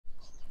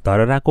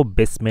धरहराको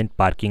basement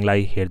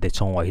पार्किङलाई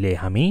हेर्दैछौँ अहिले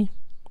हामी।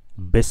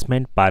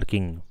 Basement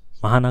parking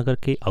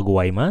महानगरकै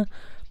अगुवाईमा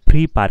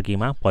free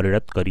पार्किङमा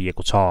परिणत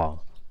गरिएको छ।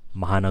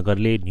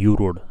 महानगरले न्यू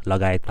रोड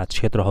लगायतका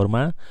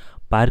क्षेत्रहरूमा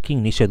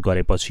पार्किङ निषेध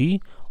गरेपछि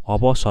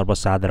अब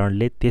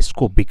सर्वसाधारणले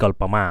त्यसको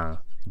विकल्पमा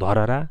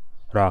धरहरा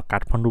र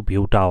काठमाडौँ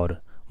भ्यू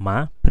टावरमा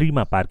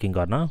फ्रीमा पार्किङ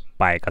गर्न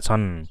पाएका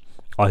छन्।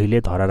 अहिले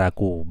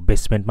धरहराको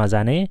बेसमेन्टमा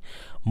जाने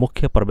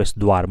मुख्य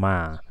प्रवेशद्वारमा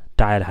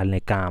टायल हाल्ने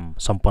काम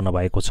सम्पन्न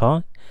भएको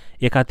छ।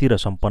 एकातिर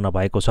सम्पन्न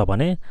भएको छ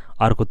भने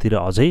अर्कोतिर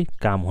अझै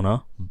काम हुन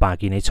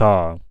बाँकी नै छ।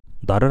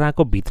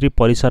 धरहराको भित्री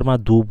परिसरमा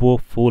दुबो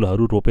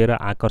फूलहरू रोपेर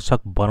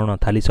आकर्षक बनाउन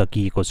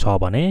थालिसकिएको छ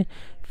भने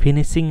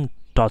फिनिसिङ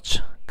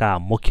टचका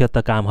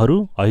मुख्यतः कामहरू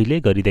अहिले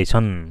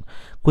गरिँदैछन्।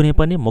 कुनै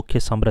पनि मुख्य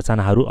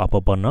संरचनाहरू अब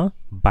बन्न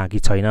बाँकी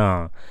छैन,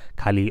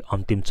 खालि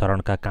अन्तिम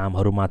चरणका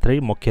कामहरू मात्रै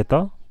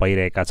मुख्यतः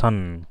भइरहेका छन्।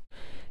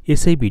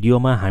 यसै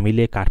भिडियोमा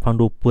हामीले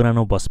काठमाडौँ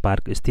पुरानो बस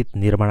पार्क स्थित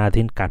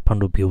निर्माणाधीन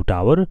काठमाडौँ भ्यू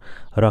टावर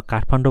र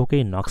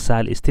काठमाडौँकै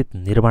नक्साल स्थित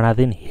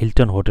निर्माणाधीन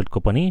हिल्टन होटलको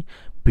पनि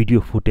भिडियो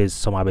फुटेज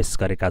समावेश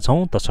गरेका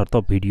छौँ, तसर्थ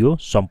भिडियो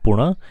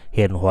सम्पूर्ण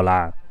हेर्नुहोला।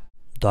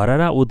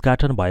 धरहरा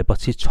उद्घाटन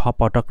भएपछि 6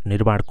 पटक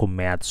निर्माणको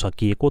म्याद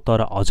सकिएको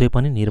तर अझै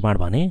पनि निर्माण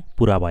भने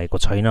पुरा भएको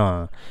छैन।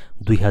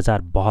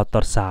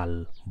 2072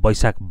 साल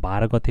वैशाख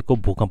 12 गतेको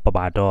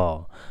भूकम्पबाट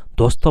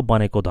ध्वस्त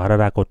बनेको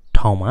धरहराको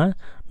ठाउँमा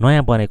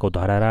नयाँ बनेको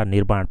धरहरा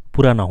निर्माण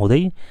पुरा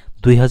नहुँदै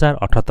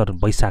 2078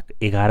 वैशाख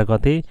 11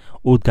 गते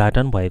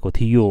उद्घाटन भएको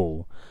थियो।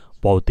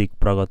 भौतिक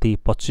प्रगति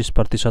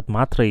 25%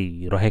 मात्रै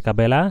रहेका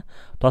बेला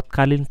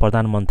तत्कालीन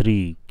प्रधानमन्त्री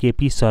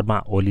केपी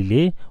शर्मा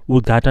ओलीले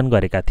उद्घाटन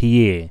गरेका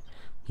थिए।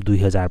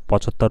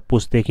 2075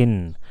 पुसदेखि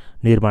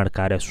निर्माण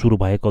कार्य सुरु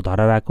भएको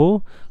धरहराको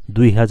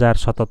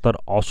 2077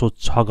 असोज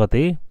 6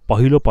 गते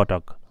पहिलो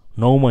पटक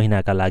 9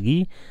 महिनाका लागि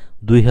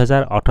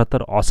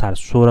 2078 असार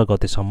 16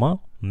 गतेसम्म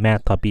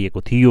म्याद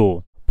थपिएको थियो।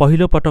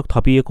 पहिलो पटक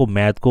थपिएको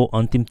म्यादको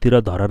अन्तिमतिर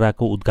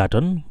धरहराको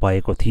उद्घाटन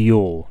भएको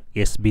थियो।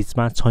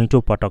 यसबीचमा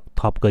 6औं पटक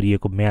थप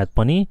गरिएको म्याद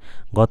पनि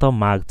गत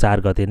माघ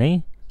 4 गते नै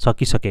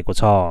सकिसकेको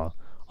छ।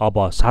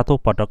 अब 7औं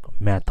पटक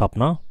म्याद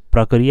थप्न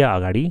प्रक्रिया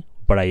अगाडि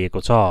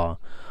बढाइएको छ।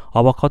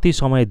 अब कति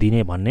समय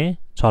दिने भन्ने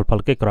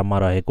छलफलकै क्रममा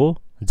रहेको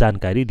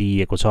जानकारी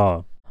दिइएको छ।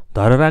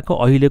 धरहराको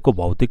अहिलेको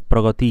भौतिक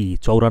प्रगति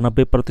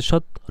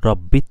 94% र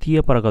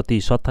वित्तीय प्रगति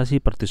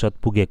 87%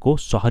 पुगेको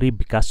शहरी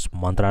विकास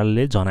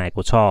मन्त्रालयले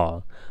जनाएको छ।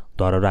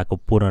 धरहराको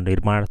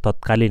पुनर्निर्माण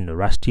तत्कालीन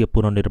राष्ट्रिय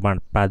पुनर्निर्माण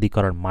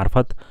प्राधिकरण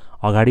मार्फत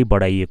अगाडि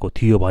बढाइएको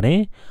थियो भने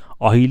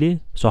अहिले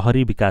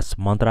शहरी विकास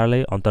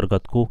मन्त्रालय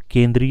अन्तर्गतको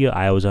केन्द्रीय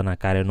आयोजना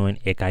कार्यान्वयन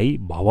एकाइ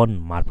भवन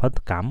मार्फत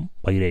काम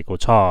भइरहेको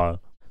छ।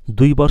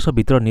 2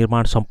 वर्षभित्र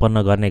निर्माण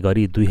सम्पन्न गर्ने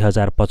गरी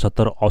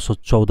 2075 असोज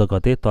 14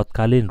 गते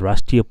तत्कालीन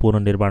राष्ट्रिय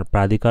पुनर्निर्माण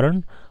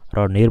प्राधिकरण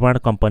र निर्माण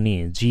कम्पनी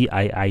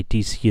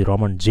GIITC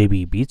रमन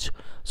जेबी बीच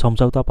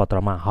सम्झौता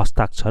पत्रमा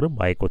हस्ताक्षर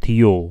भएको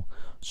थियो।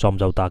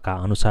 सम्झौताका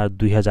अनुसार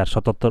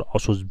 2077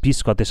 असोज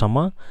 20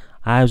 गतेसम्म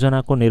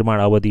आयोजनाको निर्माण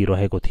अवधि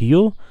रहेको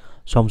थियो।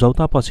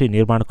 सम्झौतापछि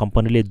निर्माण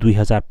कम्पनीले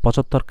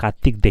 2075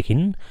 कार्तिकदेखि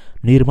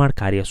निर्माण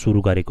कार्य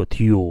सुरु गरेको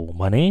थियो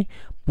भने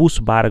पुस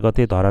 12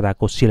 गते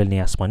धरहराको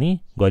शिलान्यास पनि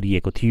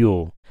गरिएको थियो।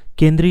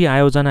 केन्द्रीय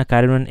आयोजना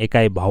कार्यान्वयन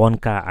एकाइ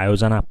भवनका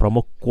आयोजना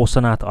प्रमुख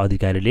कोशनाथ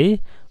अधिकारीले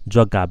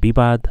जग्गा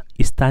विवाद,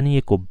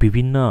 स्थानीयको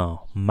विभिन्न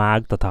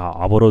माग तथा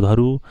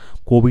अवरोधहरू,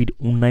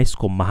 कोभिड-19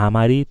 को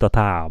महामारी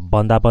तथा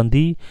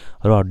बन्दाबन्दी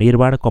र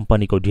निर्माण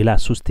कम्पनीको ढिला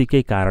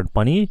सुस्तीकै कारण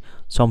पनि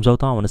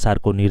सम्झौता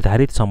अनुसारको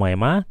निर्धारित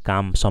समयमा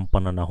काम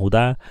सम्पन्न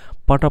नहुँदा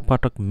पटक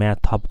पटक म्याद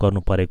थप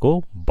गर्नु परेको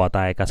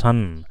बताएका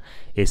छन्।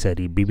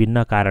 यसरी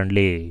विभिन्न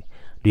कारणले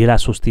ढिला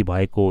सुस्ती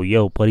भएको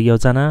यो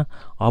परियोजना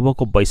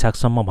अबको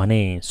वैशाखसम्म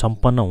भने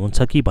सम्पन्न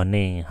हुन्छ कि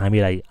भन्ने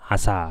हामीलाई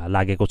आशा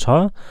लागेको छ।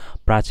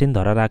 प्राचीन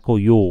धरहराको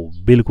यो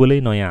बिल्कुलै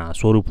नयाँ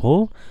स्वरूप हो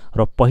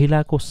र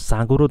पहिलाको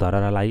साँगुरो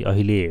धरहरालाई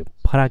अहिले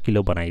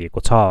फराकिलो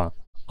बनाइएको छ।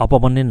 अब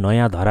बन्ने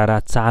नयाँ धरहरा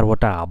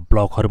 4वटा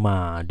ब्लकहरूमा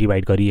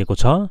डिभाइड गरिएको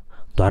छ।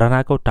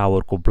 धरहराको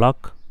टावरको block,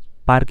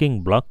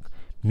 parking block,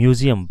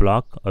 museum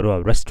block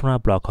र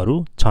रेस्टुरेन्ट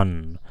ब्लकहरू छन्।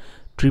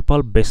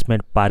 ट्रिपल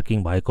बेसमेन्ट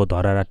पार्किङ भएको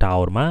धरहरा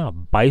टावरमा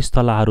 22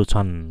 तलाहरू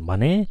छन्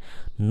भने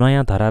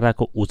नयाँ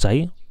धरहराको उचाइ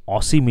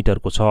 80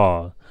 मिटरको छ।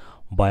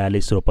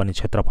 42 रोपनी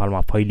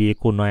क्षेत्रफलमा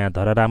फैलिएको नयाँ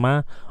धरहरामा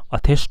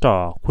यथेष्ट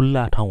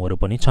खुल्ला ठाउँहरू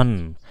पनि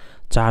छन्।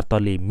 4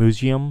 तले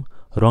म्युजियम,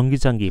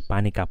 रङ्गीचङ्गी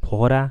पानीका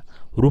फोहरा,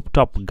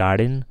 रुफटप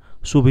गार्डन,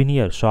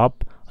 सुभिनियर सप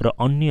र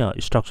अन्य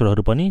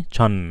स्ट्रक्चरहरू पनि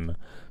छन्।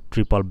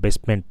 ट्रिपल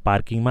बेसमेन्ट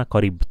पार्किङमा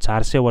करिब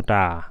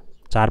 400वटा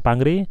 4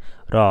 पाङ्ग्रे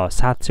र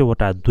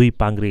 700वटा 2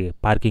 पाङ्ग्रे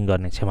पार्किङ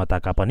गर्ने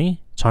क्षमताका पनि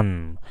छन्।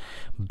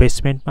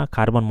 बेसमेन्टमा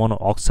कार्बन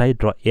मोनोअक्साइड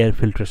र एयर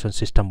फिल्ट्रेसन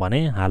सिस्टम भने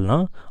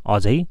हाल्न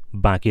अझै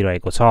बाँकी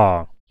रहेको छ।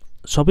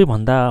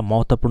 सबैभन्दा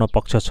महत्त्वपूर्ण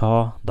पक्ष छ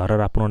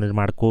धरहरा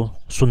पुनर्निर्माणको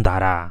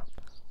सुन्धारा।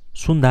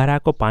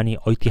 सुन्धाराको पानी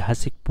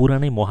ऐतिहासिक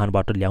पुरानै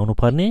मुहानबाट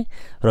ल्याउनुपर्ने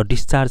र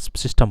डिस्चार्ज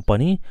सिस्टम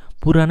पनि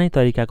पुरानै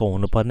तरिकाको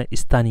हुनुपर्ने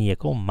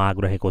स्थानीयको माग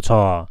रहेको छ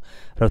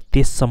र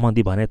त्यस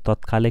सम्बन्धी भने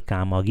तत्कालै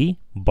काम अघि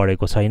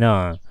बढेको छैन।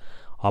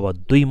 अब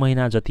 2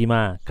 महिना जतिमा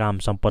काम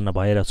सम्पन्न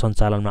भएर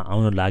सञ्चालनमा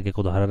आउन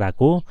लागेको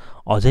धरहराको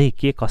अझै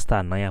के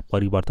कस्ता नयाँ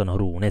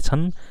परिवर्तनहरू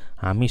हुनेछन्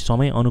हामी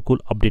समय अनुकूल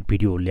अपडेट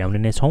भिडियो ल्याउने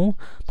नै छौं।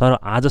 तर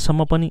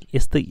आजसम्म पनि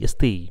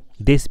यस्तै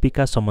देश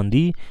विकास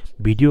सम्बन्धी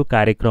भिडियो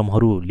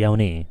कार्यक्रमहरू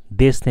ल्याउने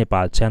देश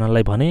नेपाल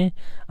च्यानललाई भने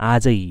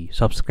आजै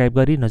सब्स्क्राइब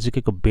गरी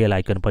नजिकैको बेल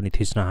आइकन पनि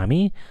थिच्न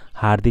हामी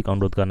हार्दिक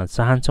अनुरोध गर्न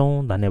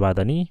चाहन्छौं। धन्यवाद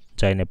अनि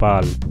जय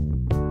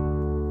नेपाल।